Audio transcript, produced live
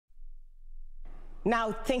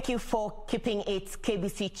Now, thank you for keeping it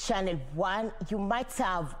KBC Channel 1. You might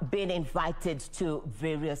have been invited to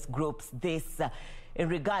various groups this in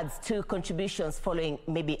regards to contributions following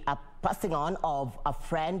maybe a passing on of a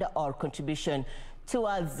friend or contribution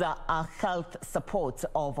towards a health support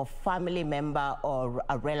of a family member or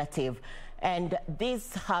a relative. And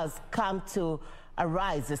this has come to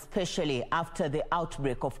arise especially after the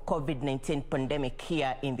outbreak of COVID-19 pandemic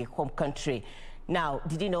here in the home country. Now,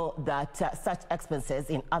 did you know that such expenses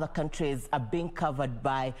in other countries are being covered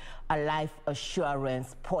by a life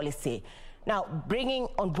assurance policy? Now, bringing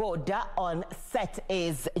on board on set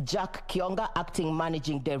is Jack Kitonga, Acting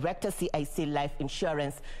Managing Director, CIC Life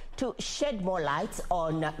Insurance, to shed more light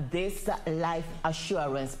on this life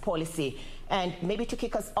assurance policy. And maybe to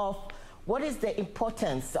kick us off, what is the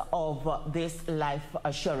importance of this life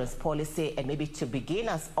assurance policy? And maybe to begin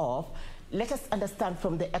us off, let us understand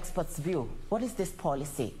from the expert's view, what is this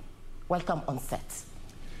policy? Welcome on set.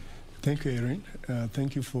 Thank you, Irene.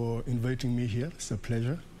 Thank you for inviting me here. It's a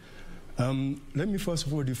pleasure. Let me first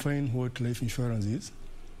of all define what life insurance is.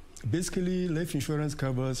 Basically, life insurance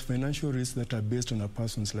covers financial risks that are based on a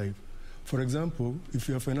person's life. For example, if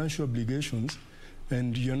you have financial obligations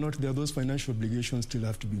and you're not there, those financial obligations still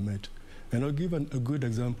have to be met. And I'll give a good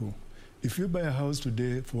example. If you buy a house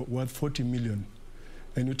today for worth 40 million,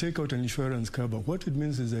 and you take out an insurance cover, what it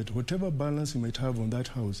means is that whatever balance you might have on that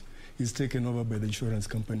house is taken over by the insurance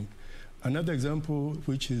company. Another example,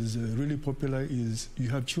 which is really popular, is you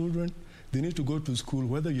have children, they need to go to school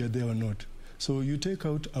whether you're there or not. So you take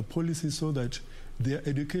out a policy so that their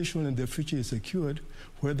education and their future is secured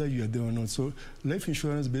whether you are there or not. So life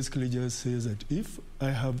insurance basically just says that if I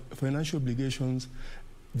have financial obligations,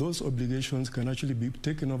 those obligations can actually be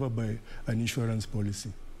taken over by an insurance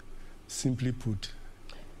policy, simply put.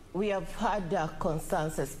 We have had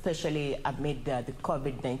concerns, especially amid the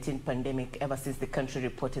COVID-19 pandemic, ever since the country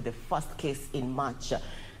reported the first case in March.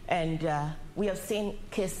 And we have seen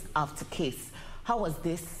case after case. How has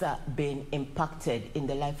this been impacted in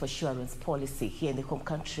the life assurance policy here in the home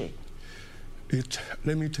country?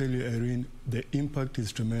 Let me tell you, Irene, the impact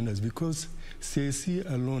is tremendous because CIC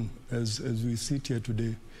alone, as we sit here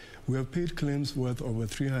today, we have paid claims worth over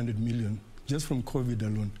 300 million just from COVID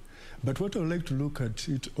alone. But what I would like to look at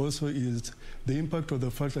it also is the impact of the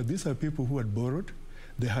fact that these are people who had borrowed,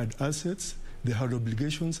 they had assets, they had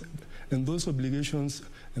obligations, and those obligations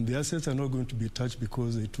and the assets are not going to be touched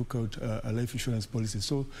because they took out a life insurance policy.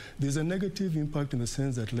 So there's a negative impact in the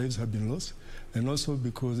sense that lives have been lost, and also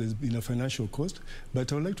because there's been a financial cost.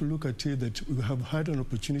 But I would like to look at it that we have had an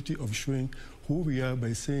opportunity of showing who we are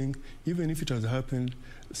by saying, even if it has happened,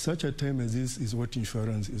 such a time as this is what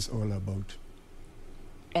insurance is all about.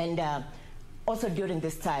 And also during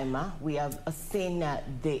this time, we have seen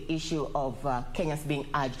the issue of Kenyans being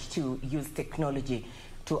urged to use technology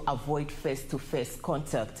to avoid face-to-face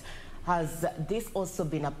contact. Has this also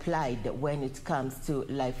been applied when it comes to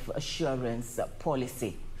life assurance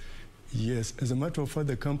policy? Yes, as a matter of fact,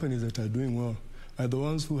 the companies that are doing well are the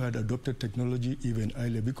ones who had adopted technology even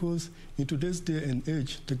earlier, because in today's day and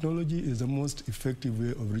age, technology is the most effective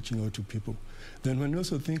way of reaching out to people. Then when you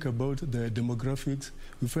also think about the demographics,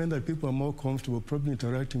 we find that people are more comfortable probably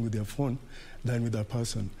interacting with their phone than with a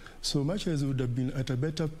person. So much as it would have been at a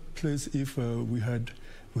better place if we had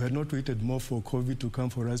not waited more for COVID to come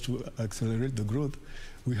for us to accelerate the growth,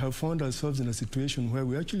 we have found ourselves in a situation where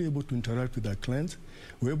we're actually able to interact with our clients.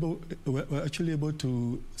 We're actually able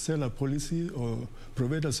to sell a policy or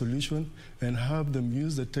provide a solution and have them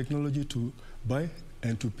use the technology to buy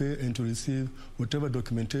and to pay and to receive whatever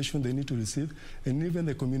documentation they need to receive, and even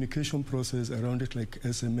the communication process around it, like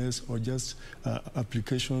SMS or just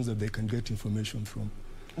applications that they can get information from.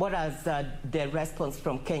 What has the response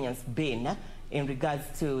from Kenyans been in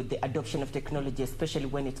regards to the adoption of technology, especially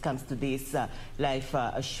when it comes to this life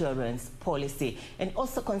assurance policy? And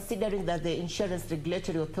also considering that the Insurance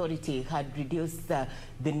Regulatory Authority had reduced the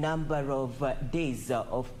number of days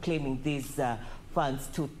of claiming these funds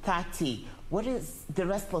to 30. What is the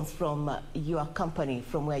response from your company,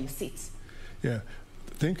 from where you sit? Yeah,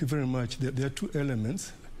 thank you very much. There are two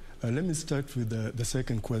elements. Let me start with the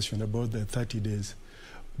second question about the 30 days.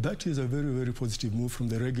 That is a very, very positive move from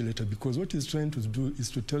the regulator, because what he's trying to do is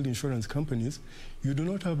to tell the insurance companies, you do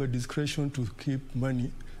not have a discretion to keep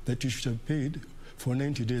money that you should have paid for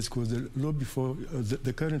 90 days, because the law before,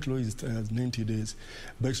 the current law is 90 days.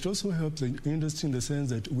 But it also helps the industry in the sense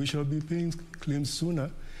that we shall be paying claims sooner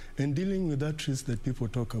and dealing with that risk that people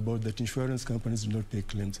talk about, that insurance companies do not pay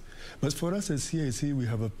claims. But for us as CIC, we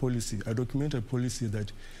have a policy, a documented policy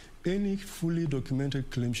that any fully documented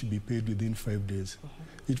claim should be paid within 5 days.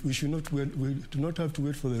 We do not have to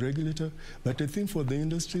wait for the regulator, but I think for the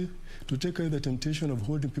industry to take away the temptation of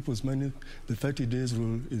holding people's money, the 30 days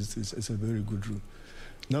rule is a very good rule.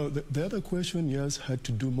 Now, the other question, yes, had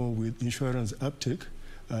to do more with insurance uptake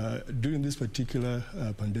during this particular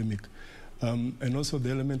pandemic, and also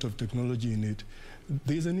the element of technology in it.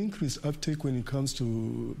 There's an increased uptake when it comes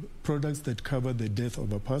to products that cover the death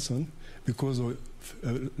of a person because of,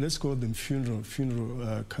 let's call them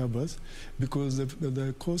funeral covers, because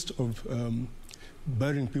the cost of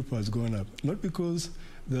burying people has gone up. Not because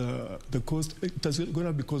the cost, it has gone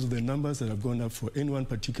up because of the numbers that have gone up for any one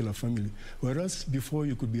particular family. Whereas before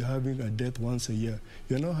you could be having a death once a year,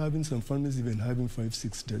 you're now having some families even having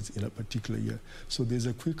 5-6 deaths in a particular year. So there's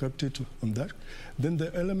a quick update on that. Then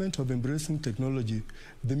the element of embracing technology,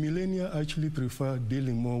 the millennia actually prefer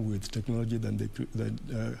dealing more with technology than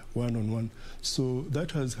one-on-one. So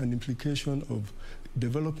that has an implication of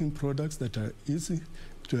developing products that are easy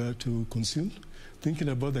to consume, thinking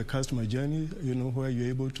about the customer journey, where you're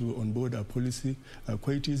able to onboard a policy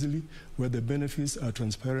quite easily, where the benefits are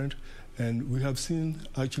transparent. And we have seen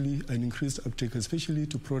actually an increased uptake, especially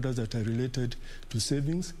to products that are related to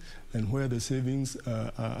savings, and where the savings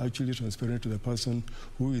are actually transparent to the person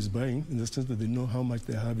who is buying, in the sense that they know how much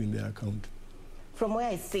they have in their account. From where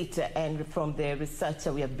I sit and from the research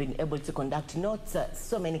we have been able to conduct, not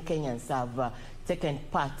so many Kenyans have taken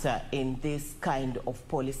part in this kind of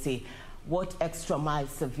policy. What extra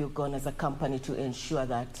miles have you gone as a company to ensure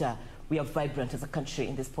that we are vibrant as a country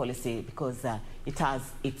in this policy, because it has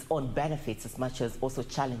its own benefits as much as also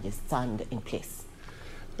challenges stand in place?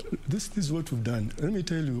 This is what we've done. Let me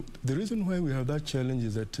tell you, the reason why we have that challenge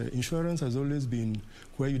is that insurance has always been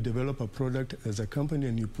where you develop a product as a company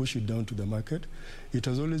and you push it down to the market. It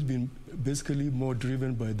has always been basically more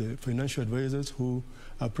driven by the financial advisors who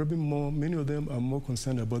are probably many of them are more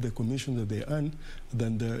concerned about the commission that they earn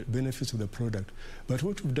than the benefits of the product. But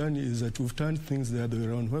what we've done is that we've turned things the other way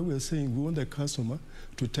around, where we're saying we want the customer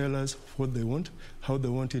to tell us what they want, how they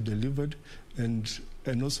want it delivered, and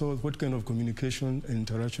also what kind of communication and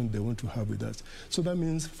interaction they want to have with us. So that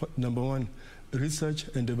means, number one, research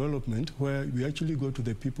and development, where we actually go to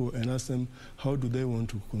the people and ask them how do they want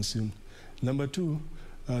to consume. Number two,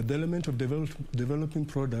 the element of developing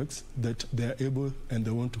products that they are able and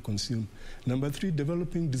they want to consume. Number three,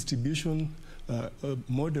 developing distribution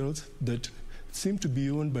models that seem to be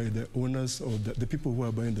owned by the owners or the people who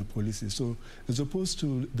are buying the policy. So as opposed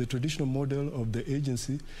to the traditional model of the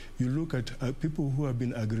agency, you look at people who have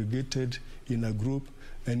been aggregated in a group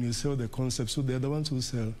and you sell the concept. So they're the ones who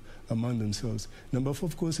sell among themselves. Number four,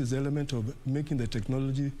 of course, is the element of making the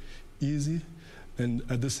technology easy. And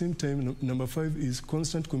at the same time, number five is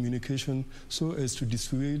constant communication so as to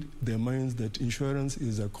dissuade their minds that insurance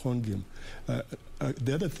is a con game.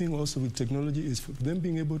 The other thing also with technology is for them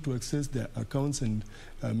being able to access their accounts and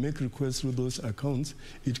make requests through those accounts.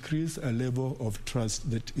 It creates a level of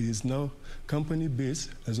trust that is now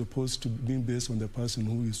company-based as opposed to being based on the person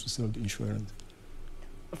who used to sell the insurance.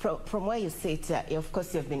 From where you sit, of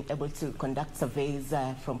course, you've been able to conduct surveys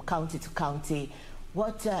from county to county.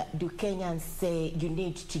 What do Kenyans say you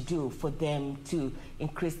need to do for them to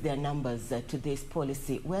increase their numbers to this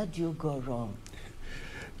policy? Where do you go wrong?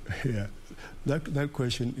 Yeah, that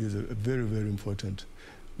question is very, very important.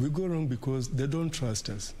 We go wrong because they don't trust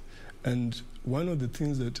us. And one of the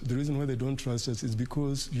things the reason why they don't trust us is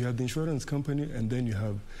because you have the insurance company and then you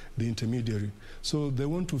have the intermediary. So they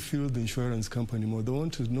want to feel the insurance company more. They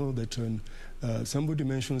want to know that when somebody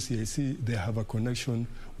mentions CIC, they have a connection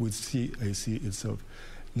with CIC itself.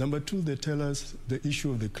 Number two, they tell us the issue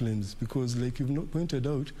of the claims, because like you've pointed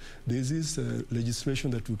out, there's this legislation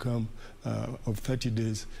that will come of 30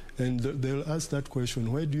 days, and they'll ask that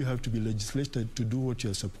question, why do you have to be legislated to do what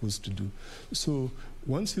you're supposed to do? So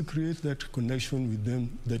once you create that connection with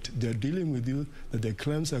them, that they're dealing with you, that their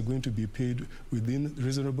claims are going to be paid within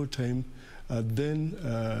reasonable time, then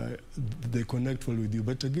they connect well with you.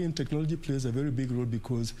 But again, technology plays a very big role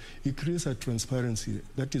because it creates a transparency.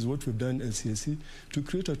 That is what we've done at CIC, to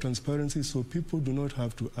create a transparency so people do not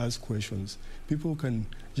have to ask questions. People can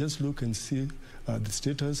just look and see the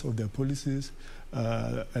status of their policies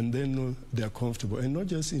and then know they're comfortable, and not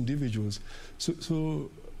just individuals. So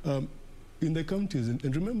in the counties,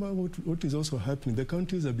 and remember what is also happening, the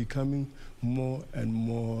counties are becoming more and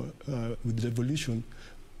more, with the evolution,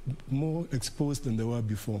 more exposed than they were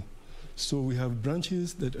before. So we have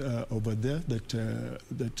branches that are over there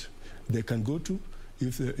that they can go to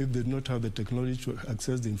if they do not have the technology to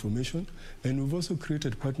access the information. And we've also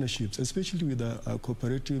created partnerships, especially with our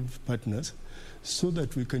cooperative partners, so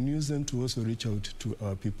that we can use them to also reach out to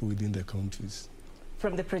our people within the counties.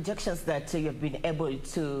 From the projections that you've been able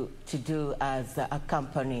to do as a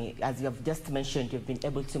company, as you've just mentioned, you've been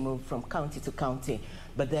able to move from county to county,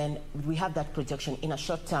 but then we have that projection in a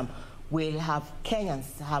short term. Will have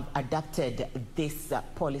Kenyans have adapted this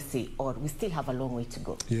policy, or we still have a long way to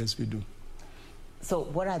go? Yes, we do. So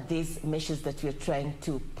what are these measures that we're trying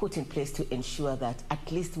to put in place to ensure that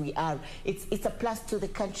at least we are, it's a plus to the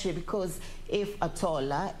country, because if at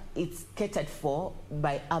all it's catered for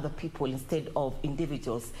by other people instead of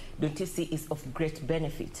individuals, don't you see it's of great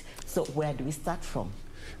benefit? So where do we start from?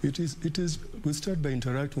 We start by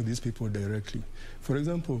interacting with these people directly. For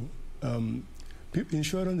example,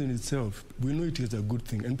 insurance in itself, we know it is a good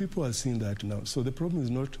thing, and people are seeing that now. So the problem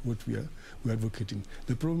is not what we're advocating.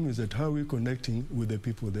 The problem is that how we're connecting with the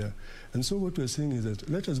people there. And so what we're saying is that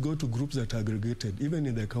let us go to groups that are aggregated, even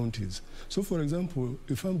in the counties. So for example,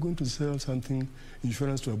 if I'm going to sell something,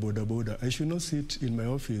 insurance to a border, I should not sit in my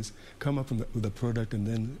office, come up with a product and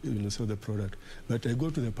then sell the product. But I go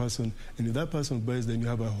to the person, and if that person buys, then you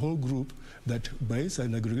have a whole group that buys,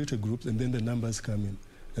 an aggregated group, and then the numbers come in.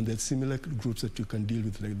 And there's similar groups that you can deal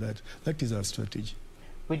with like that. That is our strategy.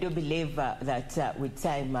 We do believe that with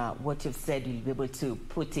time, what you've said, you'll be able to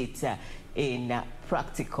put it in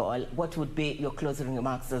practical. What would be your closing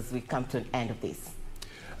remarks as we come to an end of this?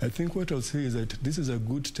 I think what I'll say is that this is a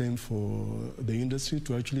good time for the industry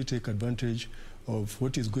to actually take advantage of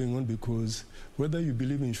what is going on, because whether you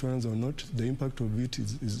believe in insurance or not, the impact of it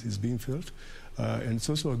is being felt. And it's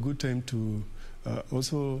also a good time to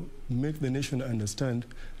also make the nation understand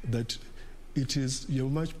that you're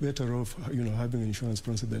much better off, having an insurance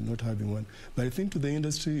policy than not having one. But I think to the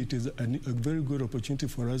industry, it is a very good opportunity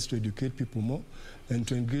for us to educate people more and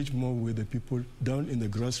to engage more with the people down in the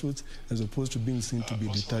grassroots, as opposed to being seen to be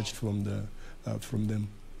detached from them.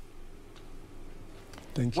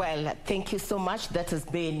 Thank you. Well, thank you so much. That has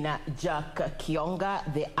been Jack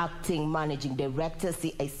Kitonga, the Acting Managing Director,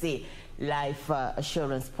 CIC Life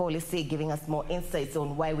Insurance Policy, giving us more insights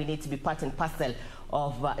on why we need to be part and parcel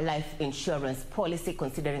of life insurance policy,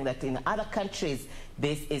 considering that in other countries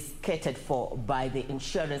this is catered for by the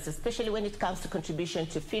insurance, especially when it comes to contribution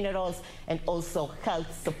to funerals and also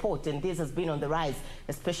health support. And this has been on the rise,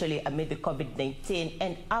 especially amid the COVID-19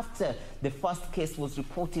 and after the first case was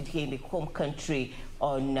reported here in the home country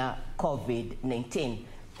on COVID-19.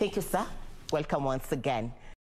 Thank you, sir. Welcome once again.